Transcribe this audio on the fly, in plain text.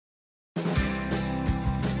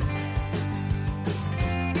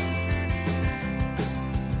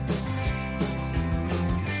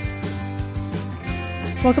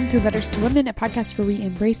Welcome to Letters to Women, a podcast where we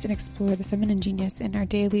embrace and explore the feminine genius in our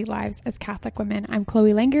daily lives as Catholic women. I'm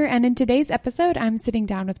Chloe Langer, and in today's episode, I'm sitting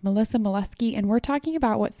down with Melissa Molesky, and we're talking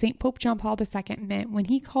about what St. Pope John Paul II meant when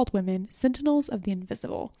he called women sentinels of the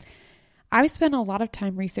invisible. I've spent a lot of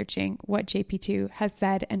time researching what JP2 has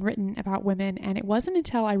said and written about women, and it wasn't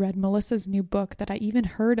until I read Melissa's new book that I even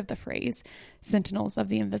heard of the phrase sentinels of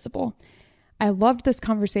the invisible. I loved this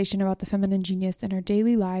conversation about the feminine genius in our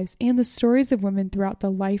daily lives and the stories of women throughout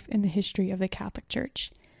the life and the history of the Catholic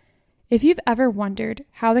Church. If you've ever wondered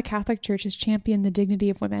how the Catholic Church has championed the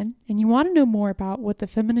dignity of women, and you want to know more about what the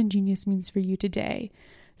feminine genius means for you today,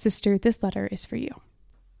 sister, this letter is for you.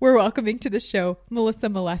 We're welcoming to the show Melissa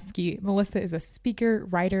Molesky. Melissa is a speaker,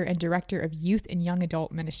 writer, and director of youth and young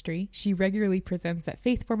adult ministry. She regularly presents at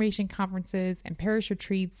faith formation conferences and parish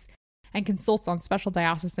retreats, and consults on special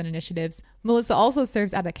diocesan initiatives. Melissa also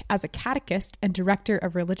serves as a catechist and director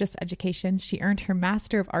of religious education. She earned her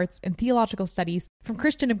Master of Arts in Theological Studies from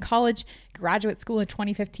Christendom College Graduate School in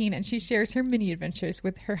 2015, and she shares her many adventures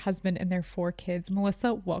with her husband and their 4 kids.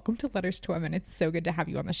 Melissa, welcome to Letters to Women. It's so good to have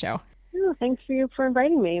you on the show. Oh, thanks for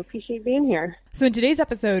inviting me. I appreciate being here. So in today's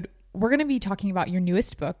episode, we're going to be talking about your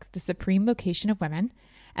newest book, The Supreme Vocation of Women,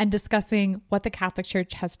 and discussing what the Catholic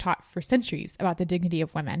Church has taught for centuries about the dignity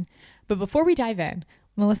of women. But before we dive in,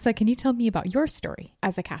 Melissa, can you tell me about your story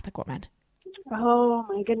as a Catholic woman? Oh,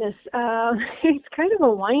 my goodness. It's kind of a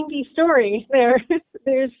windy story.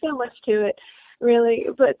 There's so much to it, really.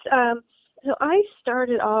 But so I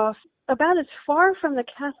started off about as far from the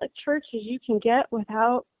Catholic Church as you can get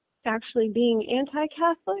without actually being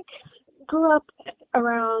anti-Catholic. Grew up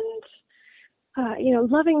around,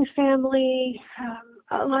 loving family,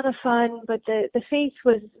 a lot of fun, but the faith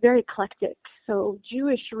was very eclectic. So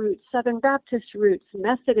Jewish roots, Southern Baptist roots,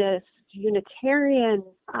 Methodist, Unitarian,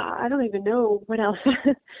 I don't even know what else,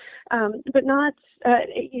 but not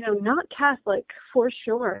Catholic for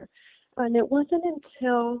sure. And it wasn't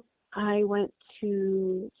until I went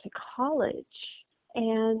to college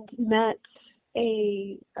and met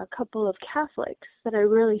a couple of Catholics that I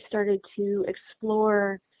really started to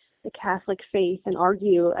explore the Catholic faith and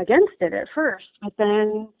argue against it at first, but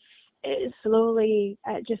then slowly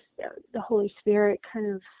the Holy Spirit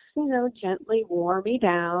kind of, gently wore me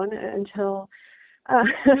down until,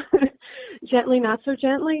 gently, not so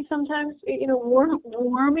gently sometimes,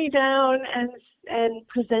 wore me down and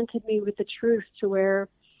presented me with the truth to where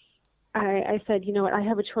I said, you know what, I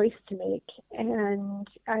have a choice to make, and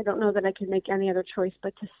I don't know that I could make any other choice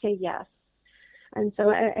but to say yes. And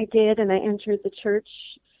so I did, and I entered the church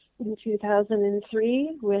in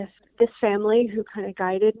 2003 with this family who kind of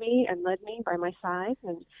guided me and led me by my side.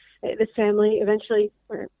 And this family eventually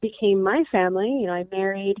became my family. I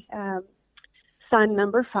married son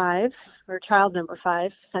number 5, or child number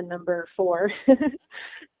 5, son number 4.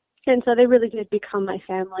 And so they really did become my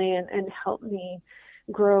family and help me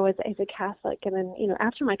grow as a Catholic. And then,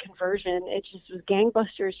 after my conversion, it just was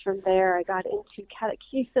gangbusters from there. I got into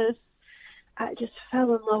catechesis. I just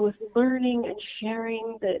fell in love with learning and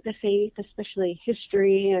sharing the faith, especially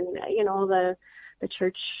history and, all the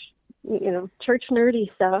church, church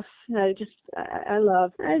nerdy stuff. I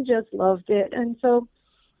just loved it. And so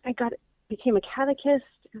I became a catechist,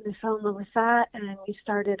 and I fell in love with that, and we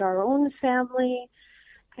started our own family,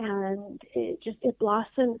 and it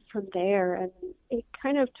blossomed from there. And it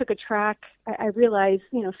kind of took a track. I realized,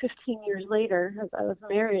 15 years later of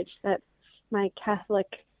marriage, that my Catholic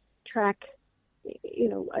track,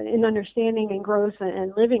 in understanding and growth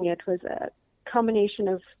and living it, was a combination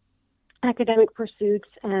of academic pursuits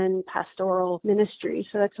and pastoral ministry.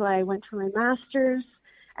 So that's why I went for my master's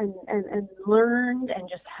and learned and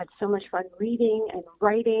just had so much fun reading and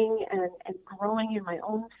writing and growing in my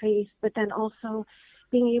own faith, but then also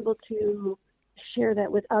being able to share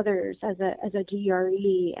that with others as a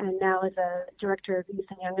DRE and now as a director of youth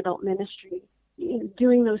and young adult ministry,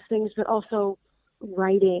 doing those things, but also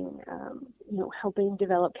writing, helping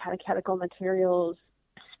develop catechetical materials,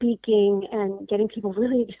 speaking, and getting people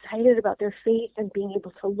really excited about their faith and being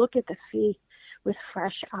able to look at the faith with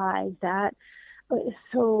fresh eyes. That is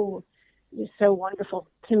so wonderful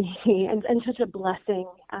to me and such a blessing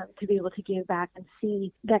to be able to give back and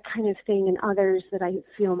see that kind of thing in others that I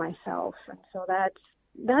feel myself. And so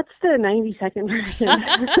that's the 90-second version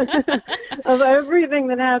of everything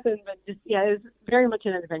that happened. But just, it was very much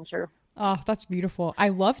an adventure. Oh, that's beautiful. I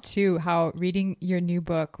love too how reading your new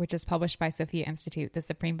book, which is published by Sophia Institute, The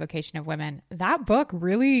Supreme Vocation of Women, that book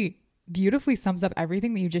really beautifully sums up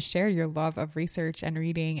everything that you just shared, your love of research and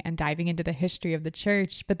reading and diving into the history of the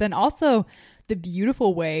church, but then also the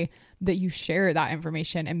beautiful way that you share that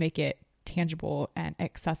information and make it tangible and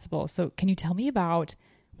accessible. So can you tell me about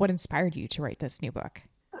what inspired you to write this new book?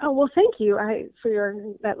 Oh, well, thank you for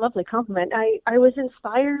that lovely compliment. I was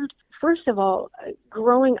inspired, first of all,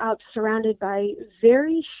 growing up surrounded by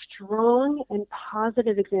very strong and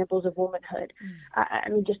positive examples of womanhood. I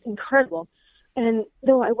mean, just incredible. And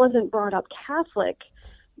though I wasn't brought up Catholic,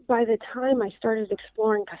 by the time I started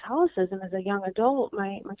exploring Catholicism as a young adult,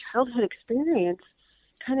 my childhood experience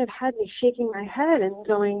kind of had me shaking my head and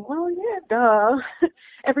going, well, yeah, duh.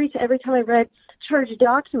 every time I read church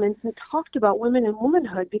documents that talked about women and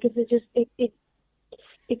womanhood, because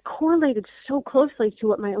it correlated so closely to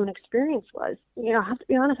what my own experience was. You know, I have to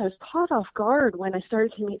be honest, I was caught off guard when I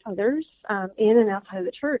started to meet others in and outside of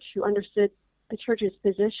the church who understood the church's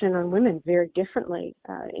position on women very differently,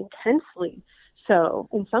 intensely so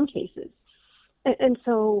in some cases. And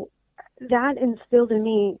so that instilled in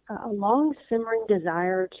me a long simmering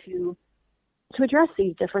desire to address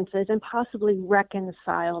these differences and possibly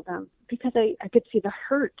reconcile them, because I could see the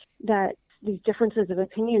hurt that these differences of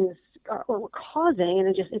opinions were causing, and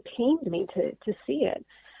it pained me to see it,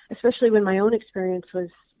 especially when my own experience was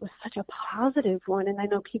such a positive one, and I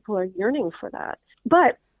know people are yearning for that.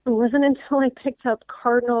 But it wasn't until I picked up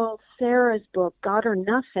Cardinal Sarah's book, God or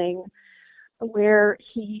Nothing, where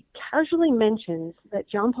he casually mentions that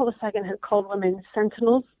John Paul II had called women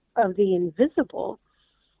sentinels of the invisible,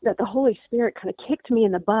 that the Holy Spirit kind of kicked me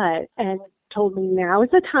in the butt and told me, now is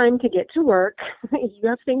the time to get to work. You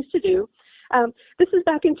have things to do. This is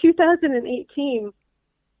back in 2018.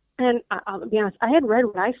 And I'll be honest, I had read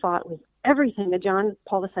what I thought was everything that John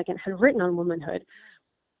Paul II had written on womanhood,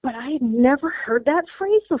 but I had never heard that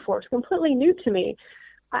phrase before. It's completely new to me.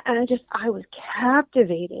 And I was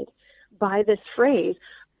captivated by this phrase.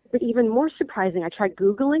 But even more surprising, I tried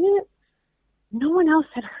Googling it. No one else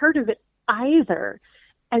had heard of it either.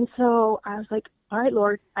 And so I was like, all right,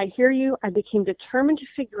 Lord, I hear you. I became determined to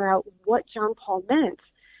figure out what John Paul meant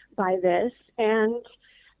by this. And,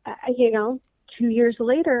 2 years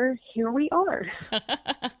later, here we are.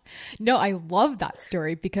 No, I love that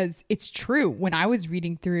story because it's true. When I was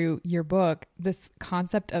reading through your book, this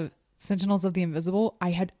concept of Sentinels of the Invisible,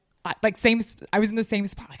 I was in the same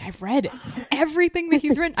spot. Like, I've read everything that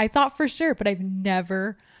he's written. I thought for sure, but I've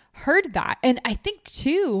never heard that. And I think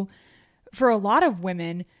too, for a lot of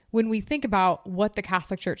women, when we think about what the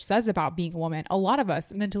Catholic Church says about being a woman, a lot of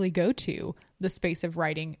us mentally go to the space of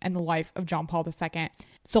writing and the life of John Paul II.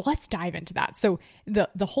 So let's dive into that. So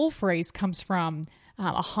the whole phrase comes from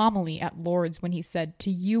a homily at Lourdes when he said,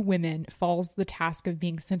 "To you women falls the task of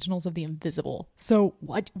being sentinels of the invisible." So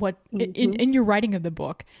what in your writing of the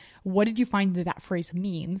book, what did you find that phrase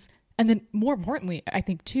means? And then more importantly, I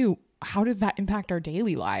think too, how does that impact our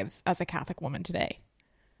daily lives as a Catholic woman today?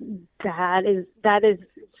 That is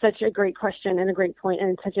such a great question and a great point,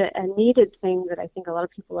 and such a needed thing that I think a lot of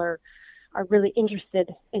people are really interested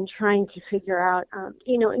in trying to figure out. And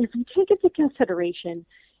if you take into consideration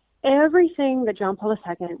everything that John Paul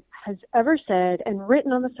II has ever said and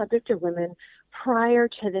written on the subject of women prior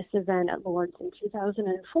to this event at Lourdes in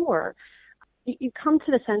 2004, you come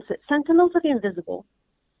to the sense that Sentinels of the Invisible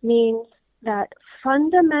means that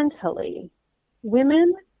fundamentally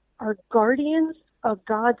women are guardians of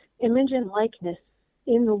God's image and likeness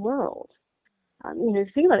in the world.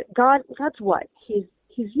 Think about it. God's what? He's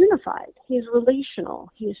unified. He's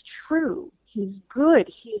relational. He's true. He's good.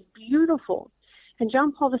 He's beautiful. And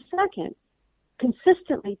John Paul II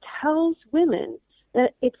consistently tells women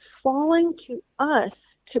that it's falling to us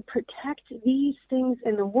to protect these things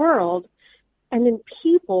in the world and in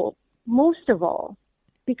people, most of all,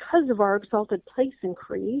 because of our exalted place in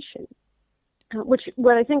creation.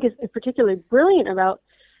 What I think is particularly brilliant about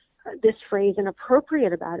this phrase and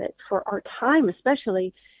appropriate about it for our time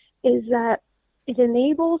especially is that it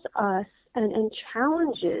enables us and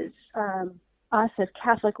challenges us as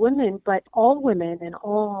Catholic women, but all women and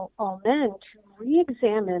all men, to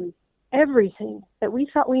re-examine everything that we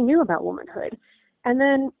thought we knew about womanhood, and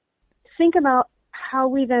then think about how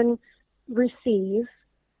we then receive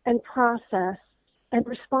and process and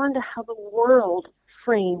respond to how the world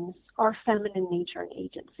frames our feminine nature and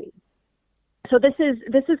agency. So this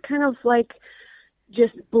is kind of like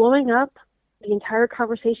just blowing up the entire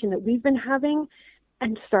conversation that we've been having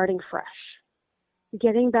and starting fresh.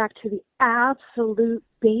 Getting back to the absolute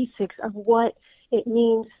basics of what it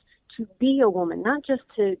means to be a woman, not just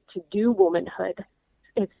to do womanhood,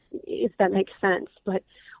 if that makes sense, but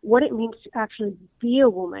what it means to actually be a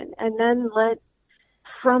woman, and then let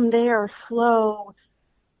from there flow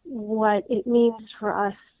what it means for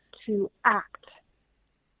us to act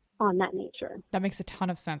on that nature. That makes a ton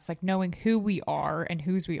of sense. Like knowing who we are and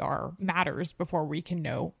whose we are matters before we can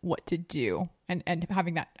know what to do. And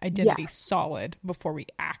having that identity solid before we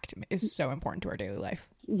act is so important to our daily life.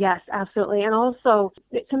 Yes, absolutely. And also,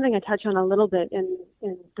 it's something I touch on a little bit in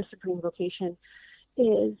the Supreme Vocation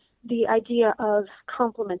is the idea of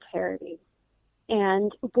complementarity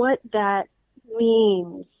and what that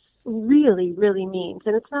means, really, really means.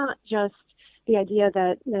 And it's not just the idea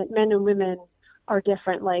that men and women are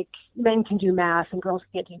different, like men can do math and girls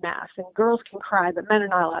can't do math, and girls can cry, but men are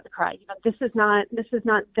not allowed to cry. This is not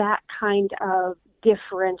that kind of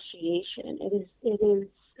differentiation. It is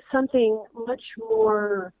something much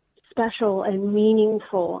more special and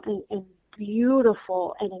meaningful and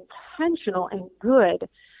beautiful and intentional and good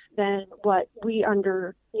than what we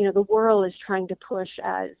the world is trying to push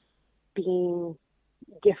as being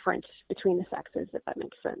different between the sexes, if that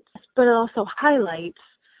makes sense. But it also highlights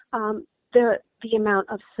the amount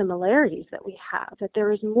of similarities that we have, that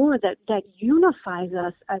there is more that unifies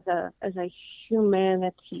us as a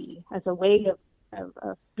humanity, as a way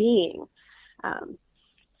of being.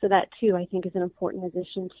 So that too, I think, is an important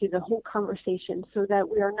addition to the whole conversation, so that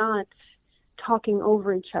we are not talking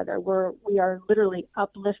over each other. We are literally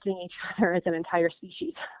uplifting each other as an entire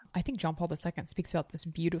species. I think John Paul II speaks about this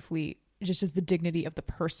beautifully, just as the dignity of the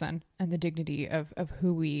person and the dignity of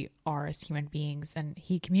who we are as human beings. And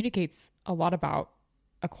he communicates a lot about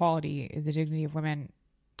equality, the dignity of women,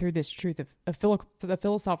 through this truth of the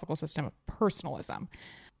philosophical system of personalism.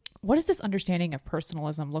 What does this understanding of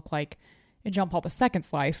personalism look like in John Paul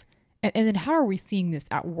II's life? And then how are we seeing this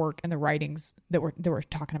at work in the writings that we're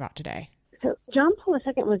talking about today? So John Paul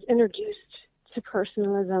II was introduced to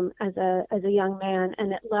personalism as a young man,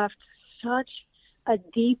 and it left such a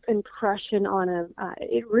deep impression on him.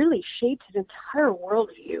 It really shaped his entire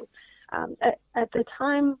worldview. At the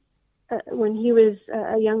time when he was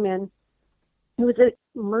a young man, it was an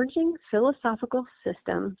emerging philosophical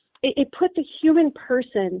system. It put the human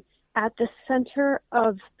person at the center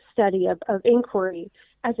of study, of inquiry,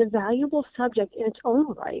 as a valuable subject in its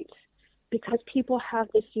own right, because people have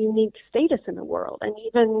this unique status in the world. And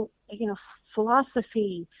even,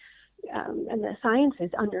 philosophy and the sciences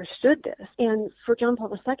understood this. And for John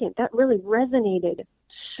Paul II, that really resonated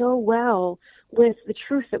so well with the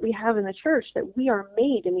truth that we have in the church, that we are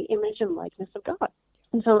made in the image and likeness of God.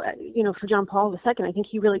 And so, for John Paul II, I think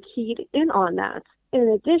he really keyed in on that. In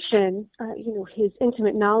addition, his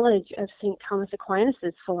intimate knowledge of St. Thomas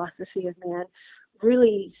Aquinas' philosophy of man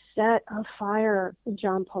really set a fire in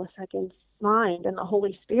John Paul II's mind, and the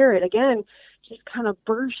Holy Spirit, again, just kind of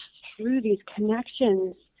burst through these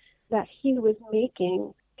connections that he was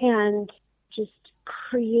making and just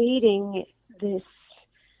creating this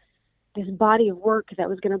body of work that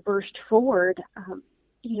was going to burst forward.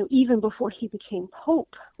 Even before he became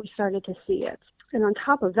Pope, we started to see it. And on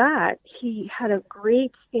top of that, he had a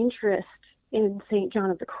great interest in St.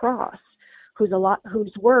 John of the Cross, whose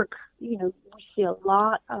work, we see a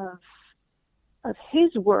lot of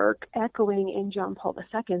his work echoing in John Paul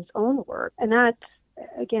II's own work. And that,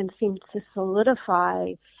 again, seems to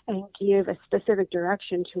solidify and give a specific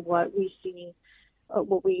direction to what we see,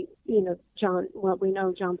 what we know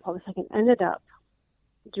John Paul II ended up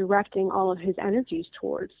directing all of his energies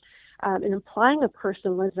towards, and applying a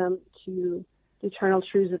personalism to the eternal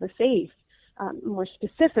truths of the faith, more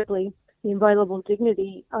specifically, the inviolable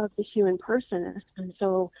dignity of the human person. And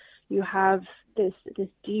so you have this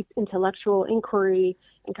deep intellectual inquiry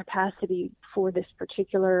and capacity for this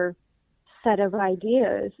particular set of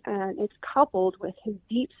ideas, and it's coupled with his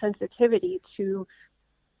deep sensitivity to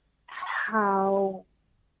how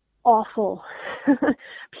awful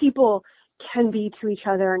people can be to each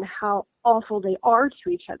other and how awful they are to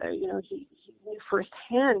each other. He knew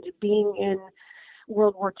firsthand, being in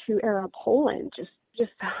World War II era Poland,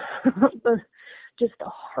 just the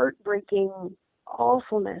heartbreaking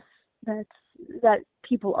awfulness that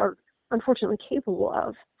people are unfortunately capable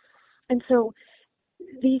of. And so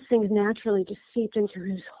these things naturally just seeped into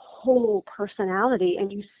his whole personality,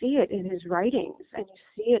 and you see it in his writings, and you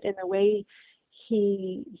see it in the way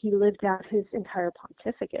he lived out his entire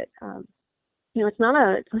pontificate. It's not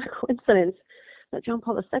a coincidence that John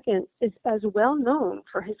Paul II is as well known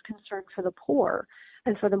for his concern for the poor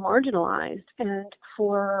and for the marginalized and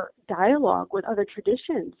for dialogue with other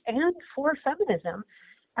traditions and for feminism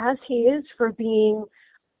as he is for being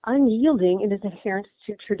unyielding in his adherence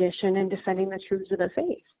to tradition and defending the truths of the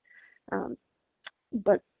faith.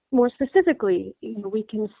 But more specifically, we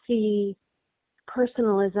can see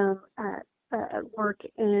personalism at work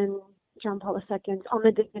in John Paul II's on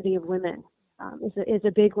the dignity of women. Is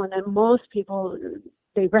a big one that most people,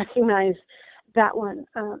 they recognize that one.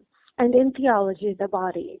 And in theology, the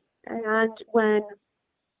body. And when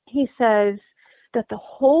he says that the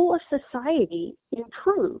whole of society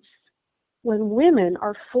improves when women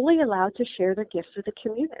are fully allowed to share their gifts with the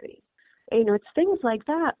community. It's things like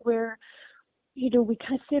that where, we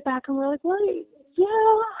kind of sit back and we're like, well, yeah,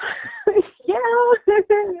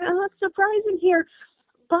 that's surprising here.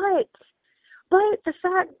 But the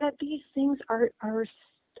fact that these things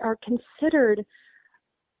are considered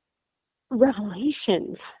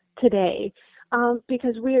revelations today,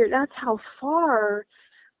 because that's how far,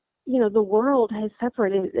 the world has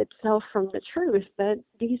separated itself from the truth, that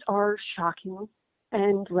these are shocking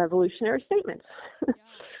and revolutionary statements. Yeah.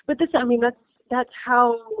 But that's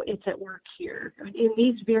how it's at work here in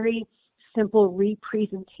these very simple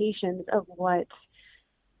representations of what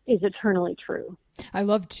is eternally true. I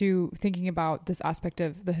love thinking about this aspect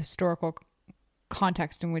of the historical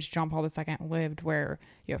context in which John Paul II lived, where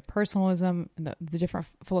you have personalism and the different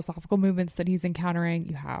philosophical movements that he's encountering.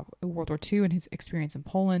 You have World War II and his experience in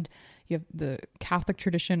Poland. You have the Catholic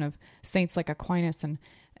tradition of saints like Aquinas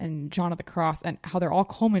and John of the Cross, and how they're all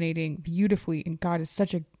culminating beautifully. And God is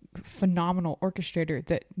such a phenomenal orchestrator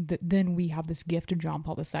that then we have this gift of John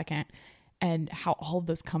Paul II, and how all of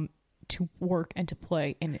those come to work and to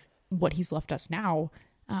play in what he's left us now,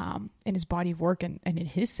 in his body of work and in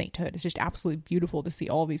his sainthood. It's just absolutely beautiful to see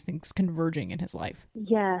all these things converging in his life.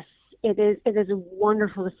 Yes, it is. It is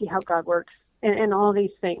wonderful to see how God works in all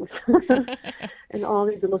these things and all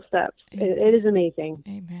these little steps. It is amazing.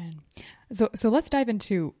 Amen. So let's dive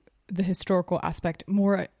into the historical aspect,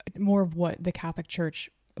 more of what the Catholic Church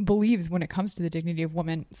believes when it comes to the dignity of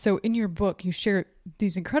women. So in your book, you share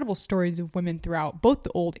these incredible stories of women throughout both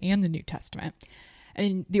the Old and the New Testament. And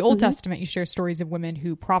in the Old Testament, you share stories of women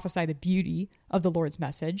who prophesy the beauty of the Lord's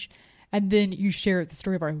message. And then you share the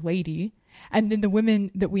story of Our Lady. And then the women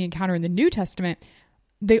that we encounter in the New Testament,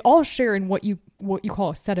 they all share in what you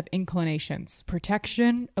call a set of inclinations: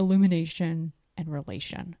 protection, illumination, and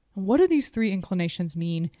relation. What do these three inclinations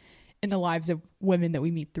mean in the lives of women that we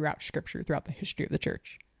meet throughout Scripture, throughout the history of the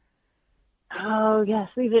church? Oh, yes.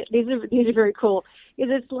 These are very cool.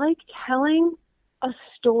 It's like telling a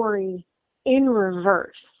story in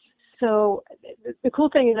reverse. So the cool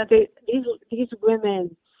thing is that these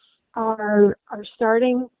women are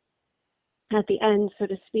starting at the end, so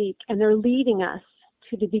to speak, and they're leading us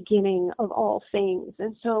to the beginning of all things.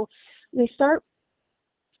 And so they start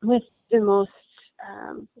with the most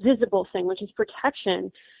visible thing, which is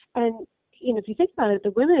protection. And if you think about it,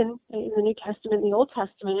 the women in the New Testament, the Old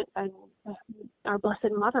Testament, and our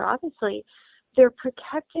Blessed Mother, obviously, they're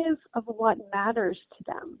protective of what matters to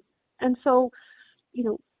them. And so,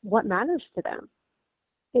 what matters to them?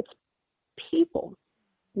 It's people,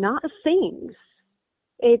 not things.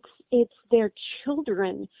 It's their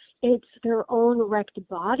children. It's their own wrecked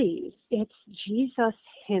bodies. It's Jesus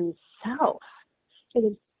himself. It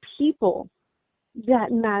is people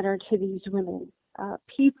that matter to these women.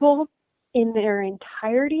 People in their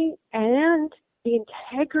entirety and the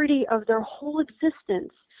integrity of their whole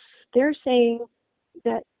existence. They're saying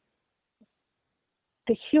that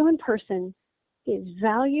the human person is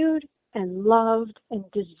valued and loved and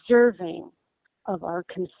deserving of our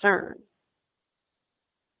concern.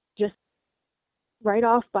 Just right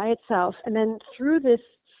off by itself. And then through this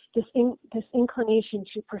inclination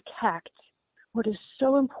to protect what is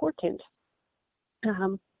so important,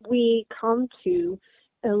 we come to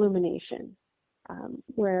illumination,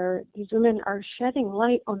 where these women are shedding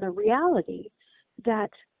light on the reality that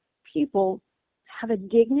people have a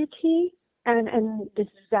dignity and this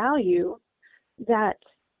value that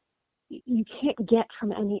you can't get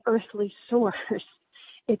from any earthly source.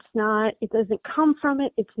 It doesn't come from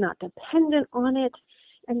it. It's not dependent on it.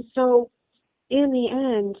 And so in the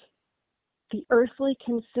end, the earthly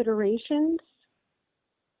considerations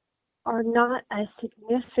are not as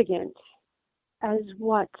significant as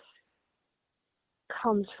what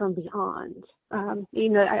comes from beyond.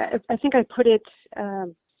 I think I put it,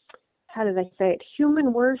 how did I say it?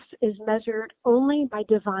 Human worth is measured only by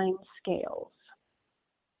divine scales.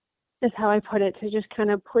 Is how I put it, to just kind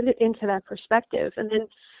of put it into that perspective. And then,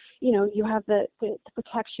 you have the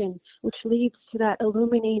protection, which leads to that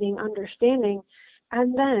illuminating understanding.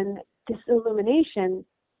 And then this illumination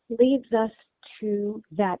leads us to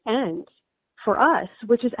that end for us,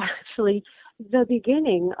 which is actually the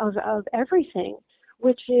beginning of everything,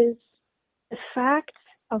 which is the fact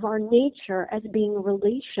of our nature as being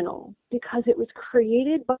relational, because it was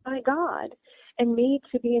created by God and made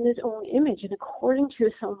to be in his own image and according to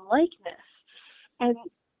his own likeness. And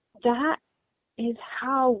that is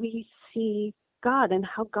how we see God, and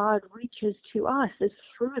how God reaches to us is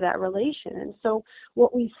through that relation. And so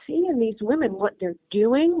what we see in these women, what they're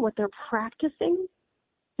doing, what they're practicing,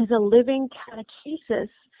 is a living catechesis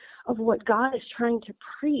of what God is trying to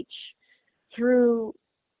preach through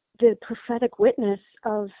the prophetic witness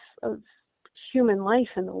of human life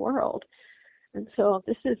in the world. And so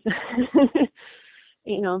this is,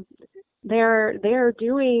 they're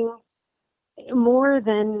doing more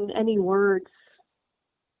than any words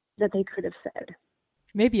that they could have said.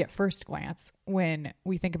 Maybe at first glance, when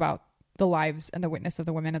we think about the lives and the witness of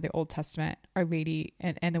the women of the Old Testament, Our Lady,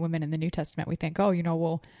 and the women in the New Testament, we think,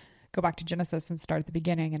 we'll go back to Genesis and start at the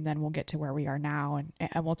beginning, and then we'll get to where we are now, and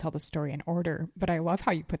we'll tell the story in order. But I love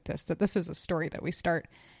how you put this, that this is a story that we start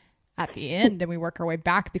at the end and we work our way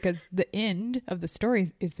back, because the end of the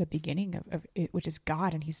story is the beginning of it, which is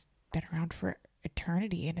God, and he's been around for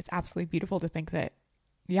eternity. And it's absolutely beautiful to think that,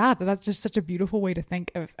 that's just such a beautiful way to think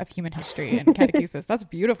of human history and catechesis. That's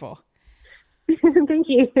beautiful. Thank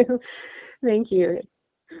you. Thank you.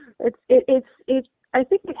 It's I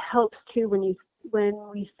think it helps too when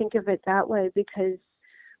we think of it that way, because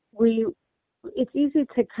it's easy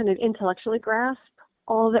to kind of intellectually grasp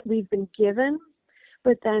all that we've been given,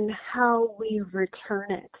 but then how we return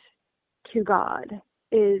it to God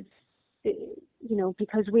is,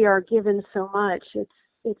 because we are given so much,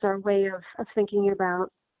 it's our way of thinking about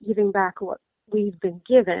giving back what we've been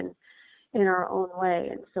given in our own way.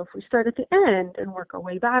 And so if we start at the end and work our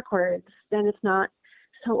way backwards, then it's not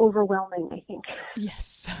so overwhelming, I think.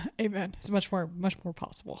 Yes. Amen. It's much more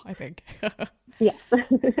possible, I think. Yes.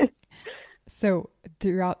 So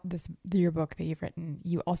throughout your book that you've written,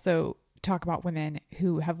 you also talk about women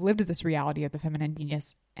who have lived this reality of the feminine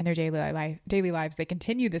genius in their daily lives. They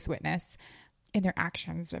continue this witness in their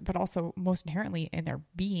actions, but also most inherently in their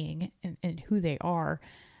being and who they are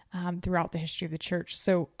throughout the history of the church.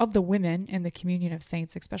 So of the women in the communion of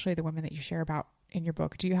saints, especially the women that you share about in your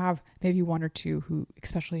book, do you have maybe one or two who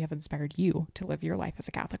especially have inspired you to live your life as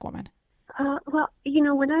a Catholic woman? Well,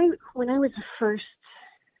 when I was first,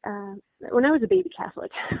 when I was a baby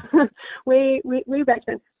Catholic, way back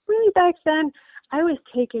then, I was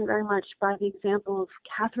taken very much by the example of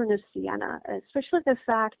Catherine of Siena, especially the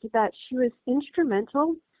fact that she was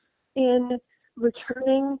instrumental in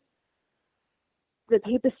returning the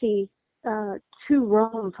papacy to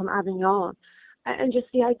Rome from Avignon. And just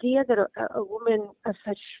the idea that a woman of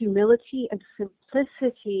such humility and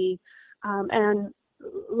simplicity and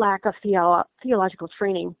lack of theological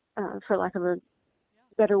training, for lack of a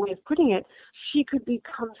better way of putting it, she could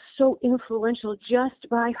become so influential just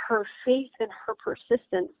by her faith and her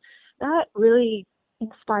persistence. That really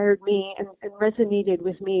inspired me and resonated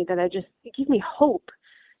with me, that it gave me hope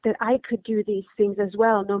that I could do these things as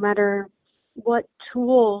well, no matter what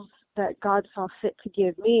tools that God saw fit to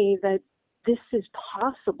give me, that this is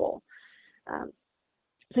possible.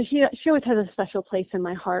 So she always has a special place in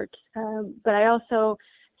my heart. But I also,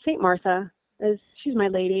 St. Martha, she's my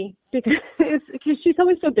lady, because she's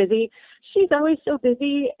always so busy.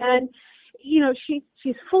 And,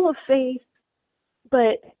 she's full of faith,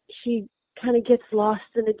 but she kind of gets lost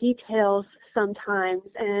in the details sometimes,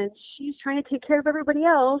 and she's trying to take care of everybody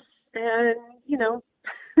else, and,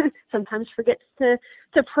 sometimes forgets to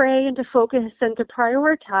pray and to focus and to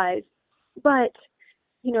prioritize. But,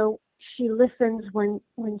 she listens when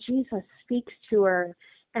Jesus speaks to her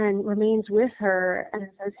and remains with her and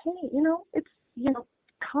says, hey,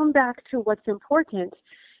 come back to what's important.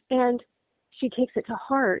 And she takes it to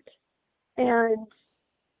heart, and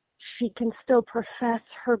she can still profess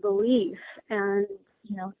her belief. And,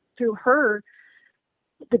 through her,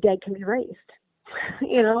 the dead can be raised,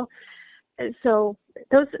 And so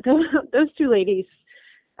those two ladies,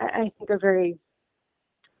 I think, are very,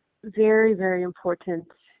 very, very important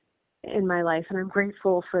in my life, and I'm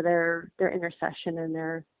grateful for their intercession and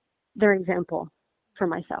their example for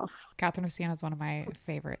myself. Catherine of Siena is one of my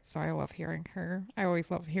favorites, so I love hearing her. I always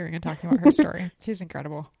love hearing and talking about her story. She's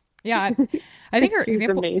incredible. Yeah, I think her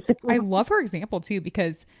example. Amazing. I love her example too,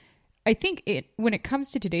 because I think when it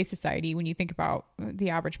comes to today's society, when you think about the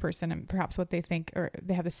average person and perhaps what they think, or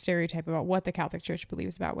they have a stereotype about what the Catholic Church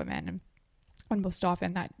believes about women, and most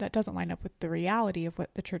often that doesn't line up with the reality of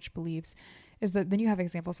what the church believes, is that then you have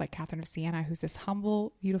examples like Catherine of Siena, who's this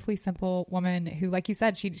humble, beautifully simple woman who, like you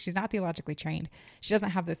said, she's not theologically trained. She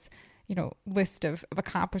doesn't have this, list of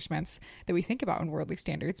accomplishments that we think about in worldly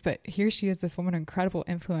standards. But here she is, this woman of incredible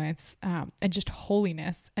influence and just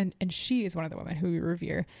holiness. And she is one of the women who we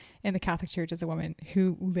revere in the Catholic Church as a woman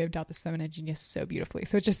who lived out this feminine genius so beautifully.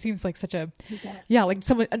 So it just seems like such an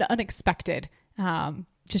unexpected,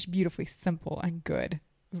 just beautifully simple and good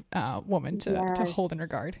woman to hold in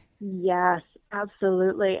regard. Yes.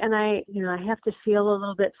 Absolutely. And I have to feel a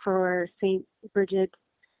little bit for Saint Bridget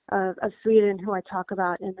of Sweden, who I talk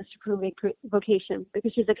about in the Supreme Vocation,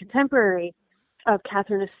 because she's a contemporary of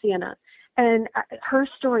Catherine of Siena. And her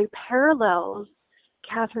story parallels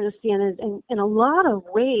Catherine of Siena's in a lot of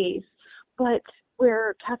ways, but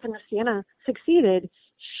where Catherine of Siena succeeded,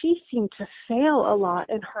 she seemed to fail a lot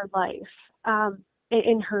in her life,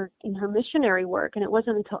 in her missionary work. And it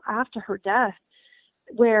wasn't until after her death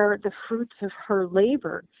where the fruits of her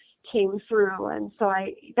labor came through. And so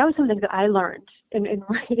that was something that I learned in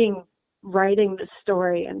writing the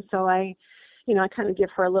story. And so I kind of give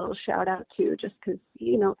her a little shout out too, just because,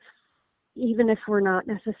 even if we're not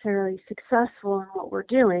necessarily successful in what we're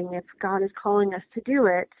doing, if God is calling us to do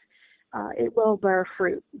it, it will bear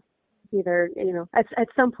fruit. Either, at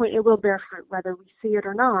some point it will bear fruit, whether we see it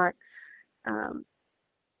or not.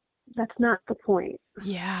 That's not the point.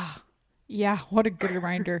 Yeah. Yeah, what a good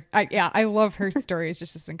reminder. I love her story. It's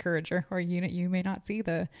just this encourager, or you may not see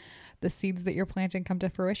the seeds that you're planting come to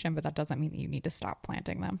fruition, but that doesn't mean that you need to stop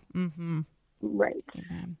planting them. Mm-hmm. Right.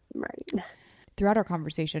 Amen. Right. Throughout our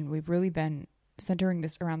conversation, we've really been centering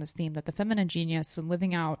this around this theme that the feminine genius and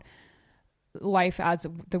living out life as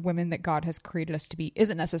the women that God has created us to be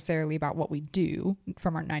isn't necessarily about what we do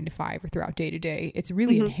from our 9 to 5 or throughout day to day. It's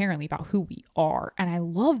really inherently about who we are. And I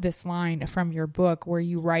love this line from your book where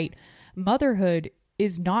you write, motherhood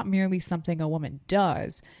is not merely something a woman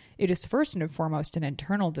does. It is first and foremost an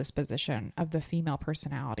internal disposition of the female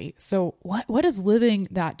personality. So what does living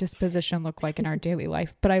that disposition look like in our daily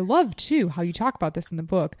life? But I love too how you talk about this in the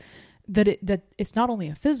book, that it's not only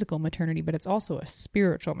a physical maternity, but it's also a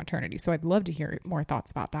spiritual maternity. So I'd love to hear more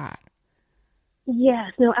thoughts about that.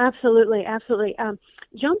 Yes, no, absolutely, absolutely.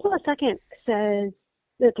 John Paul II says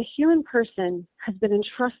that the human person has been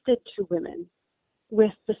entrusted to women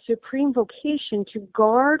with the supreme vocation to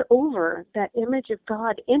guard over that image of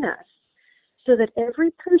God in us, so that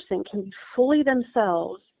every person can be fully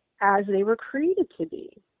themselves as they were created to be.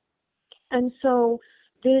 And so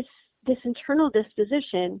this internal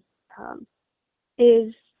disposition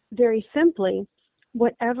is very simply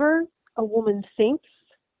whatever a woman thinks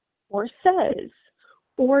or says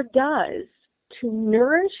or does to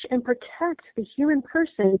nourish and protect the human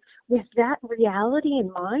person with that reality in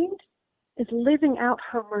mind is living out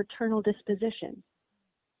her maternal disposition.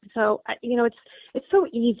 So, it's so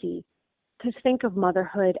easy to think of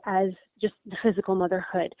motherhood as just the physical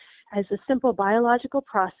motherhood, as a simple biological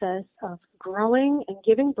process of growing and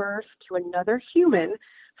giving birth to another human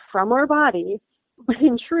from our body. But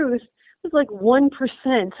in truth, it's like 1%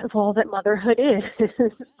 of all that motherhood is.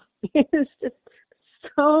 It's just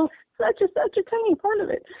such a tiny part of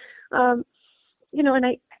it. And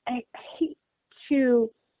I hate to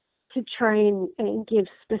try and give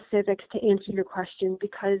specifics to answer your question,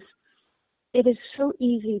 because it is so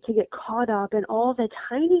easy to get caught up in all the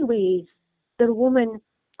tiny ways that a woman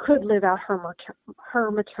could live out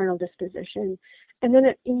her maternal disposition. And then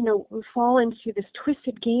we fall into this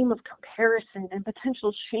twisted game of comparison and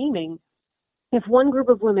potential shaming. If one group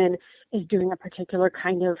of women is doing a particular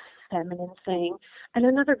kind of feminine thing and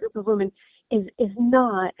another group of women is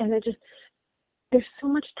not, and there's so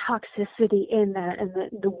much toxicity in that, and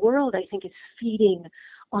the world, I think, is feeding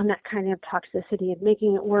on that kind of toxicity and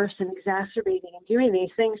making it worse and exacerbating and doing these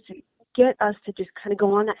things to get us to just kind of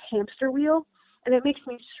go on that hamster wheel. And it makes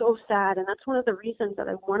me so sad. And that's one of the reasons that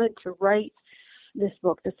I wanted to write this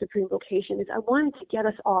book, The Supreme Vocation, is I wanted to get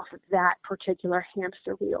us off of that particular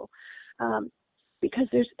hamster wheel, because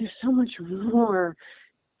there's so much more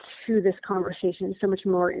to this conversation, so much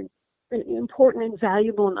more important and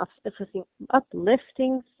valuable and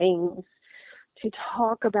uplifting things to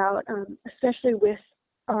talk about, especially with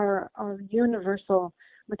our universal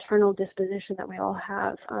maternal disposition that we all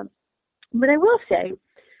have. But I will say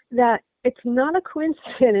that it's not a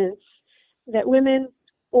coincidence that women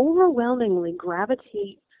overwhelmingly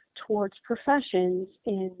gravitate towards professions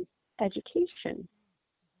in education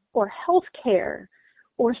or healthcare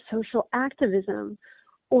or social activism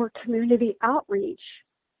or community outreach,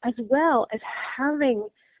 as well as having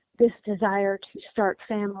this desire to start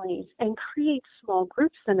families and create small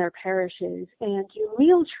groups in their parishes and do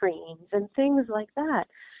meal trains and things like that.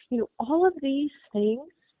 All of these things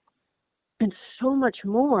and so much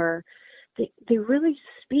more, they really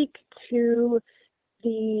speak to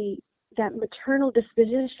that maternal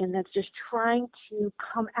disposition that's just trying to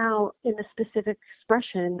come out in the specific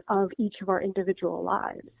expression of each of our individual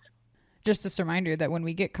lives. Just this reminder that when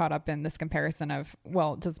we get caught up in this comparison of,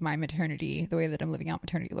 well, does my maternity, the way that I'm living out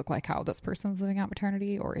maternity, look like how this person's living out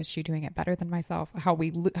maternity, or is she doing it better than myself? How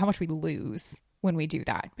much we lose when we do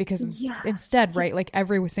that, because instead, right, like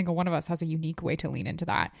every single one of us has a unique way to lean into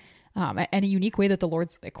that. And a unique way that the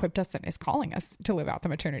Lord's equipped us and is calling us to live out the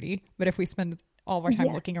maternity. But if we spend all of our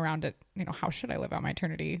time looking around at, how should I live out my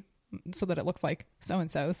eternity so that it looks like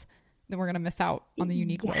so-and-so's, then we're going to miss out on the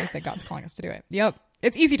unique way that God's calling us to do it. Yep.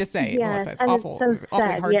 It's easy to say, Melissa. It's awful, it's so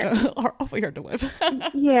sad, awfully hard to live.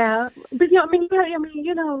 Yeah. But,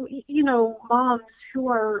 moms who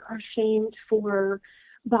are shamed for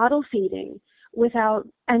bottle feeding without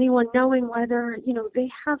anyone knowing whether, they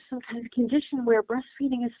have some kind of condition where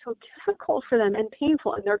breastfeeding is so difficult for them and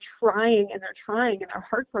painful, and they're trying and they're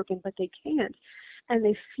heartbroken, but they can't. And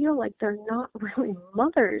they feel like they're not really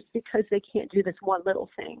mothers because they can't do this one little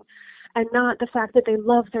thing. And not the fact that they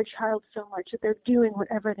love their child so much that they're doing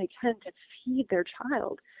whatever they can to feed their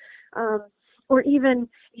child. Or even,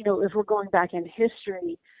 if we're going back in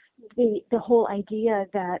history, the whole idea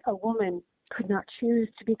that a woman could not choose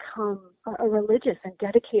to become a religious and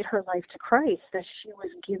dedicate her life to Christ, that she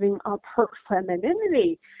was giving up her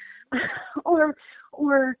femininity. or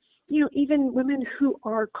even women who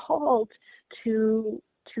are called to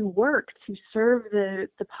work, to serve the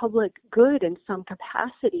public good in some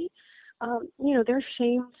capacity. They're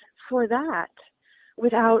shamed for that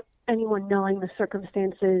without anyone knowing the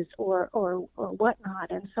circumstances or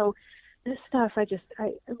whatnot. And so this stuff,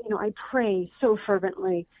 I pray so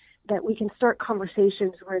fervently that we can start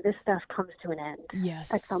conversations where this stuff comes to an end.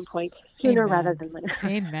 Yes. At some point, sooner rather than later.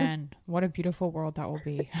 Amen. What a beautiful world that will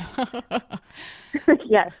be.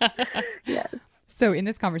 Yes. Yes. So in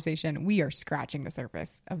this conversation, we are scratching the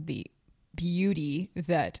surface of the beauty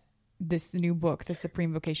that this new book, The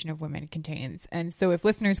Supreme Vocation of Women, contains. And so if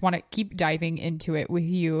listeners want to keep diving into it with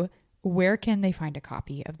you, where can they find a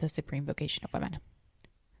copy of The Supreme Vocation of Women?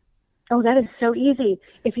 Oh, that is so easy.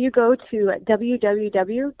 If you go to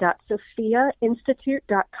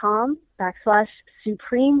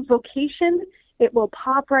www.sophiainstitute.com/supreme vocation, it will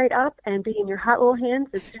pop right up and be in your hot little hands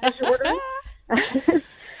as soon as you order it.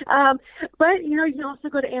 But, you can also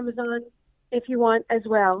go to Amazon if you want as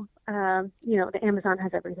well. The Amazon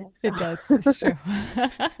has everything. So. It does. It's true.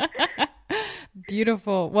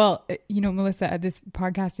 Beautiful. Well, Melissa, this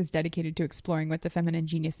podcast is dedicated to exploring what the feminine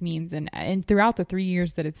genius means. And throughout the 3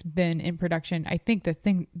 years that it's been in production, I think the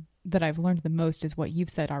thing that I've learned the most is what you've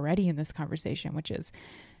said already in this conversation, which is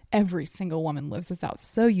every single woman lives this out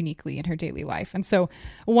so uniquely in her daily life. And so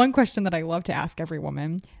one question that I love to ask every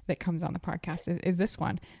woman that comes on the podcast is this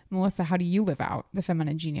one. Melissa, how do you live out the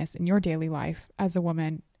feminine genius in your daily life as a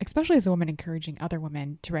woman, especially as a woman encouraging other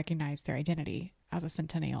women to recognize their identity as a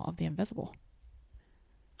centennial of the invisible?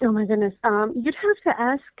 Oh my goodness. You'd have to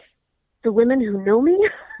ask the women who know me.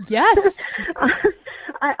 Yes.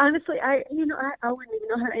 I honestly, I wouldn't even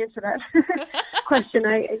know how to answer that question.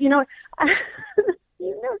 You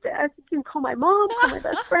have to ask. You can call my mom, call my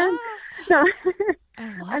best friend. No,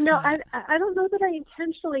 I don't know that I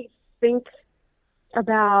intentionally think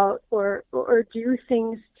about or do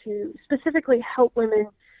things to specifically help women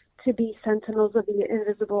to be sentinels of the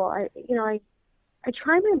invisible. I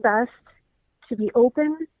try my best to be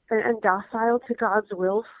open and docile to God's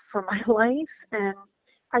will for my life, and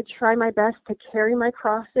I try my best to carry my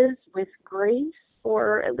crosses with grace,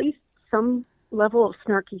 or at least some level of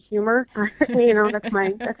snarky humor. That's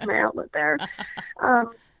my outlet there.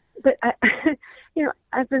 But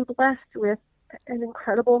I've been blessed with an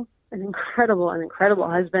incredible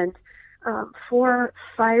husband, 4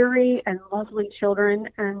 fiery and lovely children,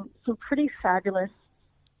 and some pretty fabulous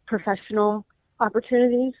professional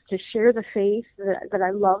opportunities to share the faith that I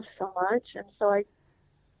love so much. And so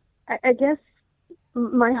I guess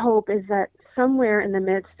my hope is that somewhere in the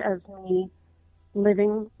midst of me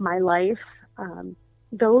living my life,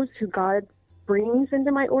 those who God brings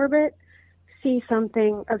into my orbit see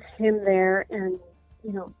something of Him there, and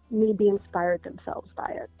me be inspired themselves by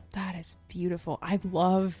it. That is beautiful. I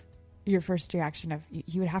love your first reaction of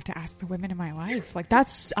you would have to ask the women in my life. Like that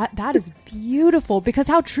is beautiful, because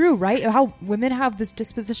how true, right? How women have this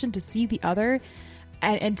disposition to see the other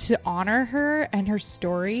and to honor her and her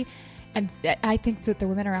story. And I think that the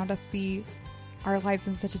women around us see our lives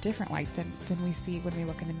in such a different light than we see when we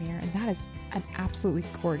look in the mirror. And that is an absolutely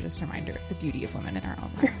gorgeous reminder of the beauty of women in our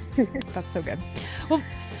own lives. That's so good. Well,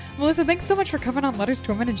 Melissa, thanks so much for coming on Letters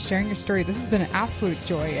to Women and sharing your story. This has been an absolute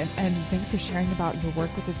joy. And thanks for sharing about your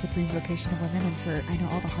work with the Supreme Vocation of Women, and for, I know,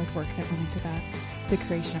 all the hard work that went into the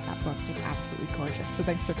creation of that book is absolutely gorgeous. So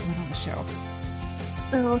thanks for coming on the show.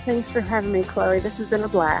 Oh, thanks for having me, Chloe. This has been a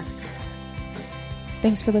blast.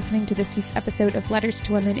 Thanks for listening to this week's episode of Letters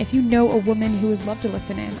to Women. If you know a woman who would love to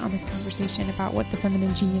listen in on this conversation about what the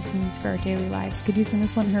feminine genius means for our daily lives, could you send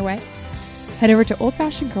this one her way? Head over to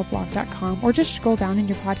oldfashionedgirlblog.com or just scroll down in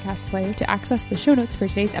your podcast player to access the show notes for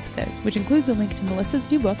today's episodes, which includes a link to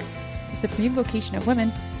Melissa's new book, The Supreme Vocation of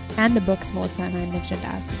Women, and the books Melissa and I mentioned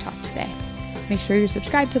as we talked today. Make sure you're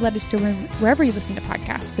subscribed to Let Us Do wherever you listen to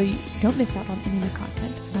podcasts so you don't miss out on any new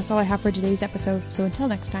content. And that's all I have for today's episode, so until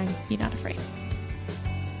next time, be not afraid.